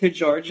 sending it to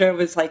Georgia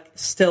was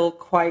still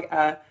quite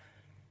a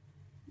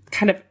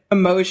kind of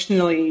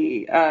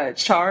emotionally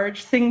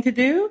charged thing to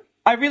do.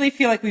 I really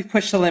feel like we've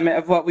pushed the limit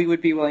of what we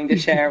would be willing to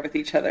share with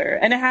each other.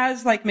 And it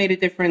has made a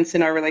difference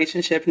in our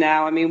relationship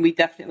now. I mean, we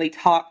definitely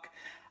talk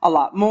a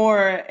lot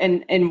more.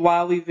 And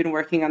while we've been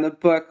working on the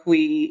book,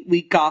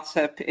 we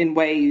gossip and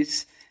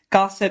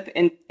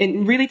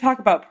really talk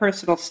about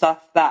personal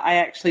stuff that I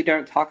actually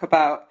don't talk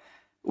about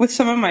with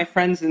some of my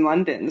friends in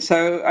London.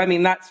 So, I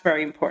mean, that's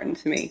very important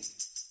to me.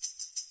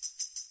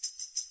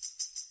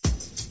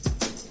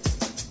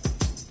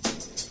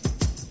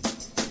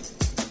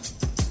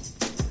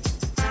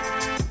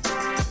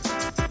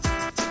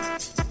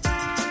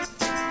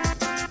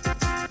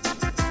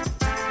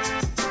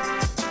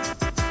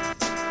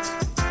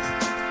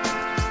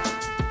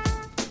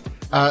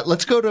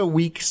 Let's go to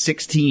week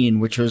 16,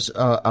 which was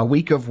a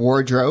week of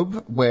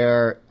wardrobe,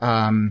 where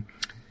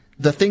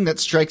the thing that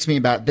strikes me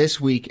about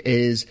this week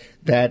is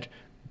that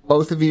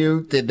both of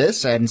you did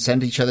this and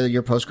sent each other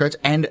your postcards,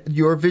 and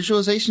your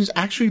visualizations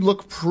actually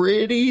look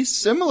pretty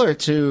similar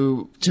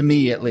to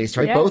me, at least,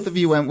 right? Yes. Both of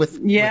you went with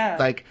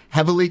like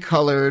heavily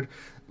colored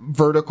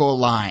vertical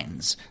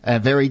lines,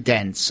 very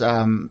dense.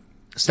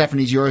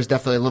 Stephanie's, yours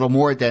definitely a little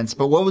more dense,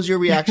 but what was your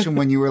reaction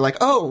when you were like,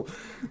 oh,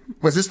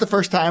 was this the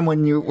first time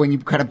when you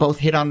kind of both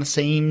hit on the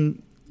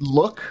same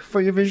look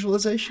for your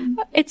visualization?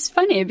 It's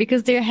funny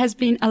because there has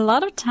been a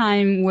lot of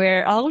times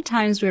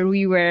where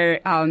we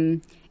were,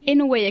 in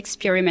a way,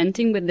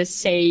 experimenting with the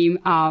same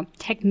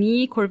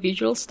technique or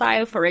visual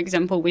style. For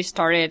example, we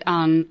started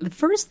on the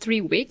first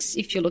 3 weeks.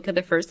 If you look at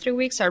the first 3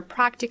 weeks, are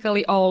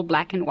practically all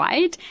black and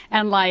white.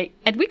 And like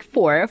at week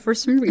 4, for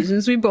some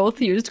reasons, we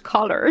both used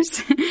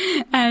colors.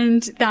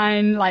 And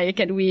then like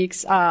at week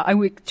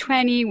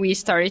 20, we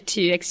started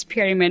to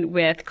experiment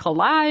with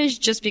collage,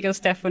 just because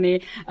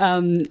Stephanie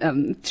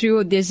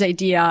threw this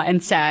idea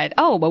and said,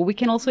 oh, but we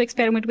can also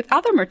experiment with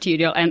other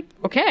material. And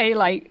okay,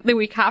 like the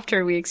week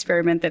after, we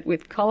experimented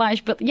with collage.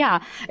 But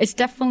yeah, it's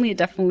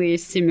definitely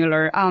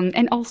similar.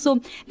 And also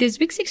this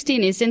week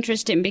 16 is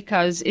interesting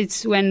because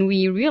it's when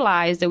we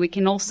realize that we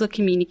can also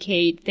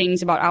communicate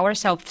things about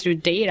ourselves through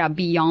data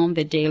beyond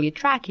the daily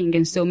tracking.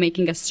 And so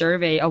making a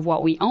survey of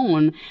what we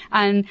own.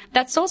 And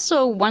that's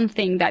also one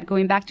thing that,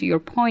 going back to your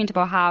point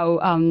about how,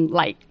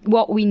 like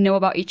what we know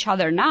about each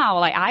other now,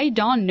 like I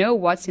don't know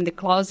what's in the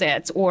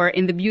closets or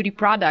in the beauty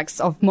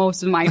products of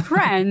most of my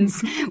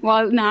friends.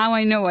 Well, now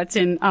I know what's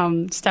in,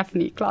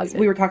 Stephanie's closet.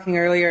 We were talking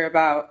earlier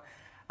about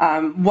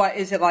what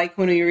is it like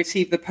when we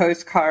receive the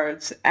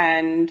postcards?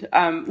 And,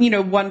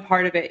 one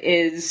part of it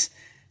is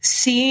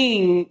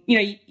seeing,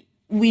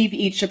 we've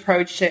each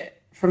approached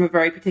it from a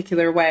very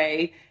particular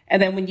way.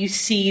 And then when you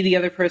see the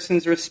other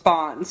person's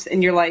response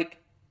and you're like,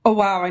 oh,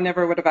 wow, I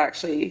never would have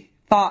actually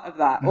thought of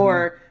that. Mm-hmm.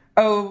 Or,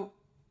 oh,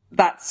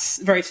 that's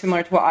very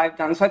similar to what I've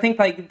done. So I think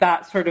like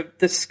that sort of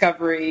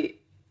discovery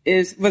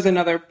was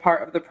another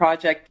part of the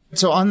project.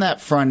 So on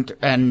that front,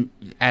 and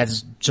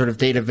as sort of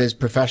data viz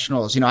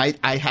professionals, my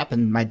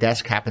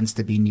desk happens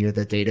to be near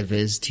the data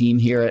viz team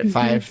here at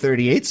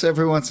 538. So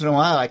every once in a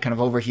while, I kind of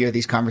overhear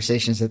these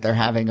conversations that they're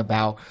having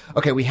about,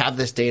 okay, we have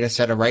this data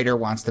set. A writer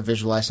wants to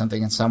visualize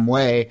something in some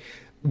way.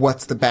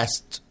 What's the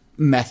best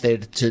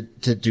method to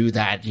do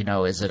that?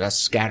 Is it a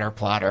scatter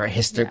plot or a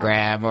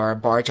histogram or a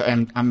bar chart?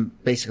 And I'm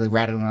basically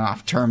rattling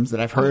off terms that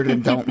I've heard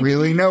and don't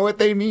really know what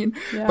they mean.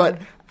 Yeah.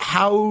 But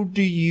how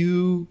do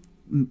you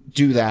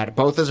do that,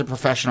 both as a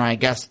professional, I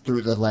guess,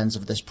 through the lens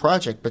of this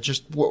project, but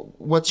just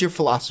what's your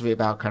philosophy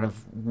about kind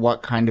of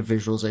what kind of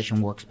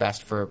visualization works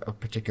best for a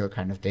particular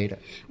kind of data?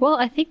 Well,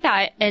 I think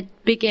that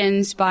it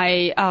begins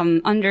by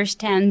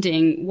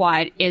understanding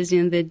what is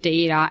in the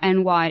data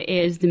and what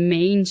is the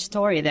main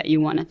story that you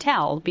want to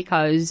tell,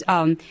 because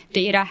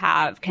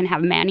data can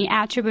have many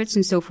attributes.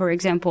 And so, for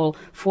example,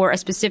 for a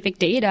specific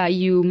data,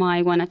 you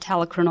might want to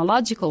tell a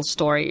chronological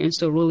story, and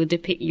so really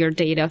depict your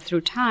data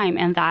through time,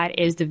 and that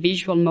is the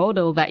visual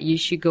model that you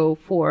should go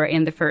for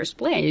in the first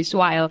place.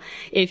 While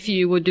if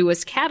you would do a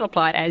scatter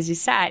plot, as you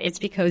said, it's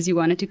because you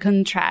wanted to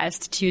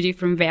contrast two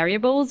different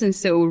variables, and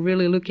so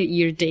really look at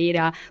your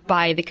data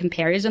by the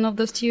comparison of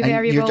those two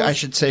variables. I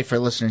should say for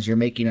listeners, you're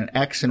making an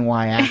X and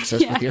Y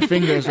axis with your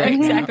fingers right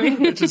now,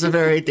 which is a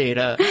very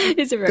data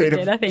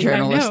thing,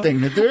 journalist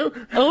thing to do.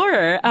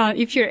 Or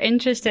if you're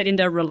interested in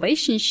the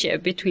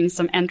relationship between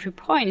some entry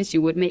points,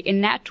 you would make a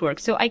network.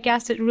 So I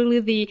guess it's really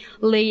the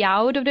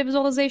layout of the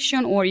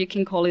visualization, or you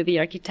can call it the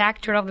architecture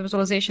of the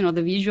visualization, or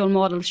the visual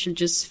model should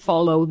just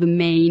follow the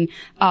main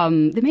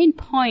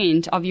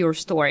point of your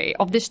story,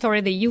 of the story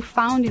that you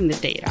found in the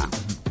data.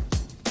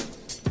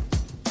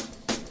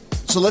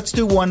 So let's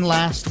do one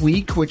last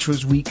week, which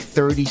was week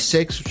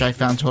 36, which I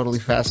found totally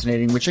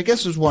fascinating, which I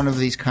guess was one of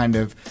these kind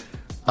of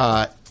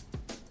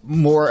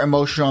more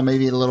emotional,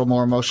 maybe a little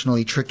more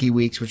emotionally tricky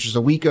weeks, which is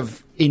a week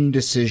of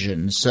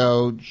indecision.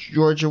 So,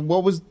 Georgia,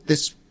 what was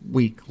this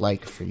week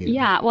like for you?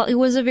 Yeah, well, it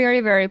was a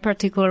very, very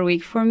particular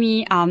week for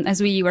me. As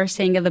we were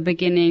saying at the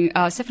beginning,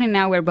 Stephanie and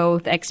I were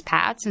both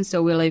expats, and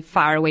so we live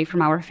far away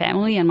from our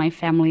family, and my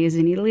family is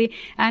in Italy.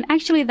 And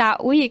actually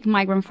that week,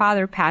 my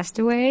grandfather passed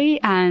away,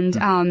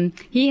 and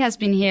he has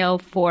been ill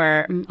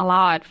for a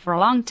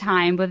long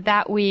time, but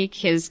that week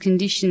his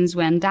conditions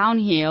went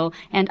downhill,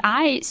 and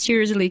I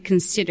seriously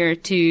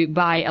considered to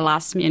buy a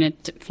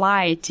last-minute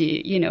flight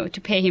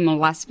to pay him a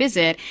last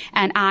visit,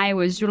 and I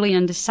was really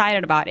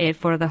undecided about it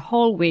for the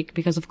whole week,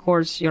 because of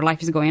course your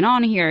life is going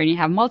on here and you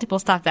have multiple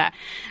stuff that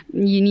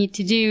you need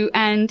to do.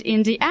 And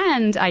in the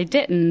end, I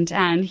didn't,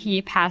 and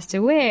he passed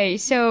away.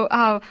 So,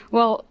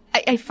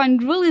 I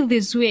find really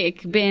this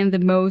week being the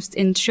most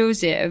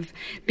intrusive,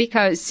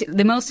 because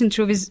the most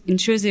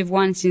intrusive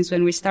one since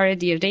when we started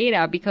Dear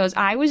Data, because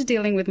I was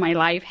dealing with my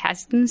life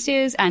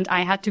hesitancies and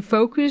I had to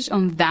focus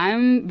on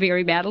them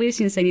very badly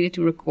since I needed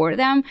to record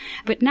them.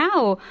 But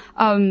now,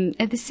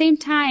 at the same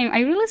time,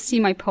 I really see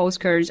my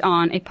postcards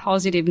on a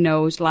positive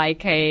note,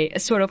 like a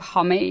sort of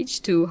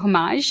homage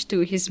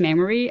to his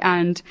memory,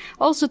 and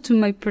also to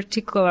my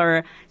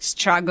particular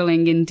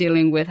struggling in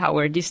dealing with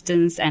our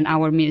distance and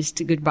our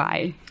missed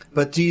goodbye.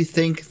 But do you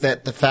think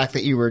that the fact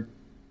that you were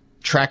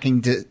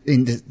tracking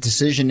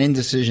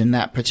indecision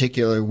that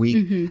particular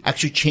week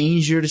actually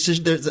changed your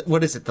decision?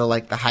 What is it? The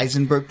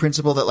Heisenberg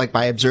principle that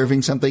by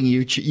observing something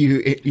you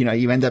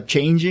end up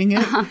changing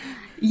it?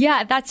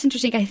 Yeah, that's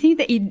interesting. I think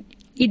that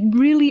it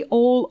really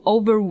all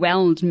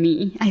overwhelmed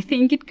me. I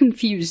think it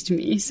confused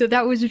me. So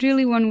that was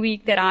really one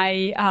week that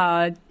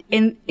I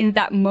in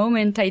that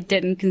moment, I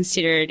didn't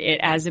consider it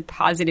as a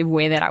positive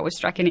way that I was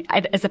tracking,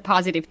 as a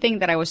positive thing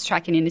that I was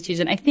tracking in the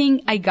season. I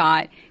think I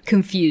got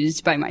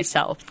confused by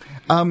myself.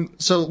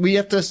 So we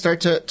have to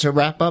start to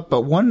wrap up,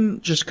 but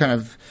one just kind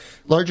of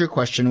larger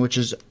question, which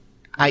is,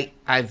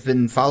 I've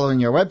been following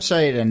your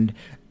website and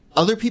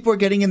other people are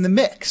getting in the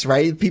mix,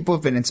 right? People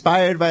have been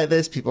inspired by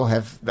this. People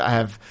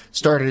have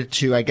started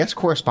to, I guess,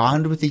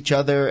 correspond with each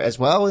other as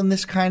well in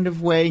this kind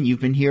of way. And you've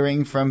been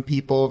hearing from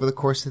people over the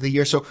course of the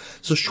year. So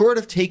short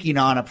of taking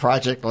on a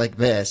project like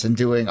this and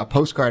doing a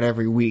postcard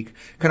every week,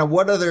 kind of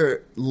what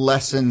other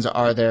lessons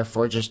are there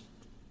for just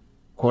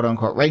quote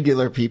unquote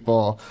regular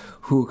people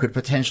who could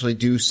potentially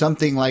do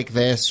something like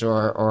this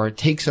or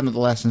take some of the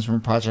lessons from a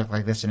project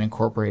like this and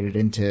incorporate it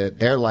into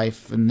their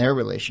life and their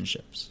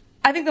relationships?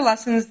 I think the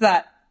lessons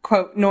that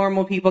quote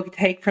normal people could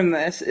take from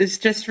this is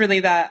just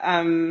really that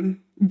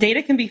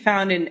data can be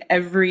found in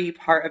every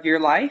part of your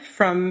life,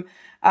 from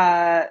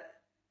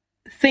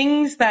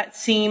things that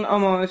seem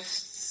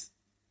almost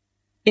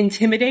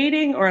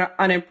intimidating or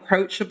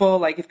unapproachable,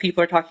 like if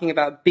people are talking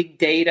about big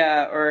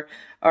data or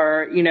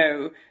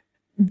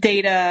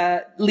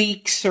data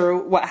leaks or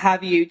what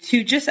have you,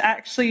 to just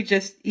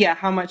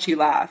how much you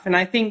laugh. And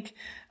I think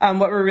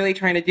what we're really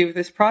trying to do with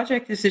this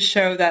project is to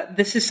show that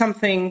this is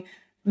something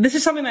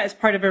that is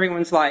part of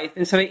everyone's life.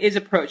 And so it is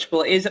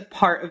approachable. It is a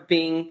part of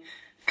being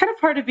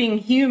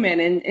human,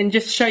 and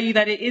just show you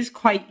that it is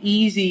quite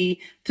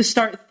easy to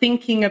start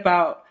thinking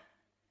about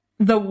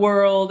the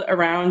world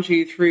around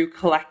you through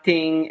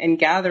collecting and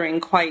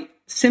gathering quite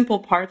simple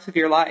parts of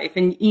your life.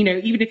 And,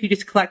 even if you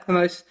just collect the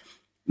most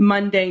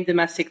mundane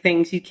domestic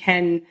things, you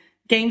can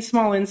gain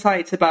small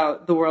insights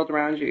about the world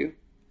around you.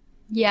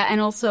 Yeah,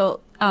 and also,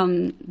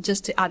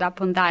 just to add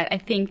up on that, I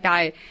think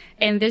that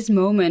in this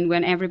moment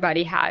when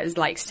everybody has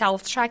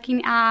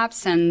self-tracking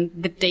apps and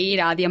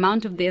the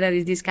amount of data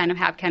that this kind of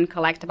app can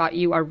collect about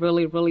you are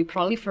really, really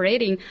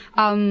proliferating,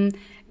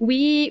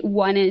 we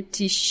wanted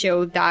to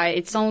show that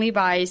it's only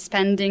by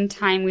spending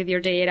time with your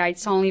data,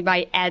 it's only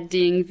by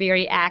adding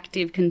very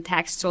active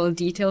contextual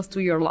details to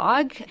your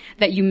log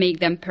that you make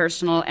them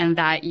personal and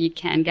that you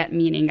can get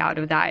meaning out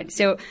of that.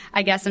 So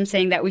I guess I'm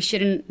saying that we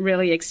shouldn't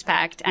really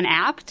expect an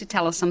app to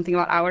tell us something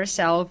about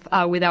ourselves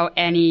without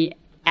any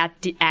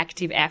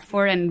active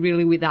effort and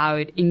really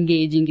without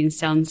engaging in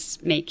sense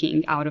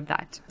making out of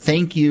that.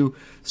 Thank you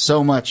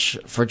so much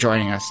for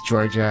joining us,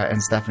 Georgia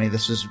and Stephanie.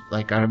 This was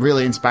a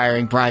really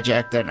inspiring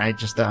project, and I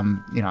just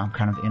I'm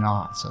kind of in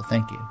awe. So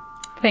thank you.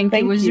 Thank you.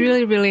 It was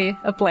really, really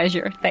a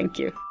pleasure. Thank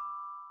you.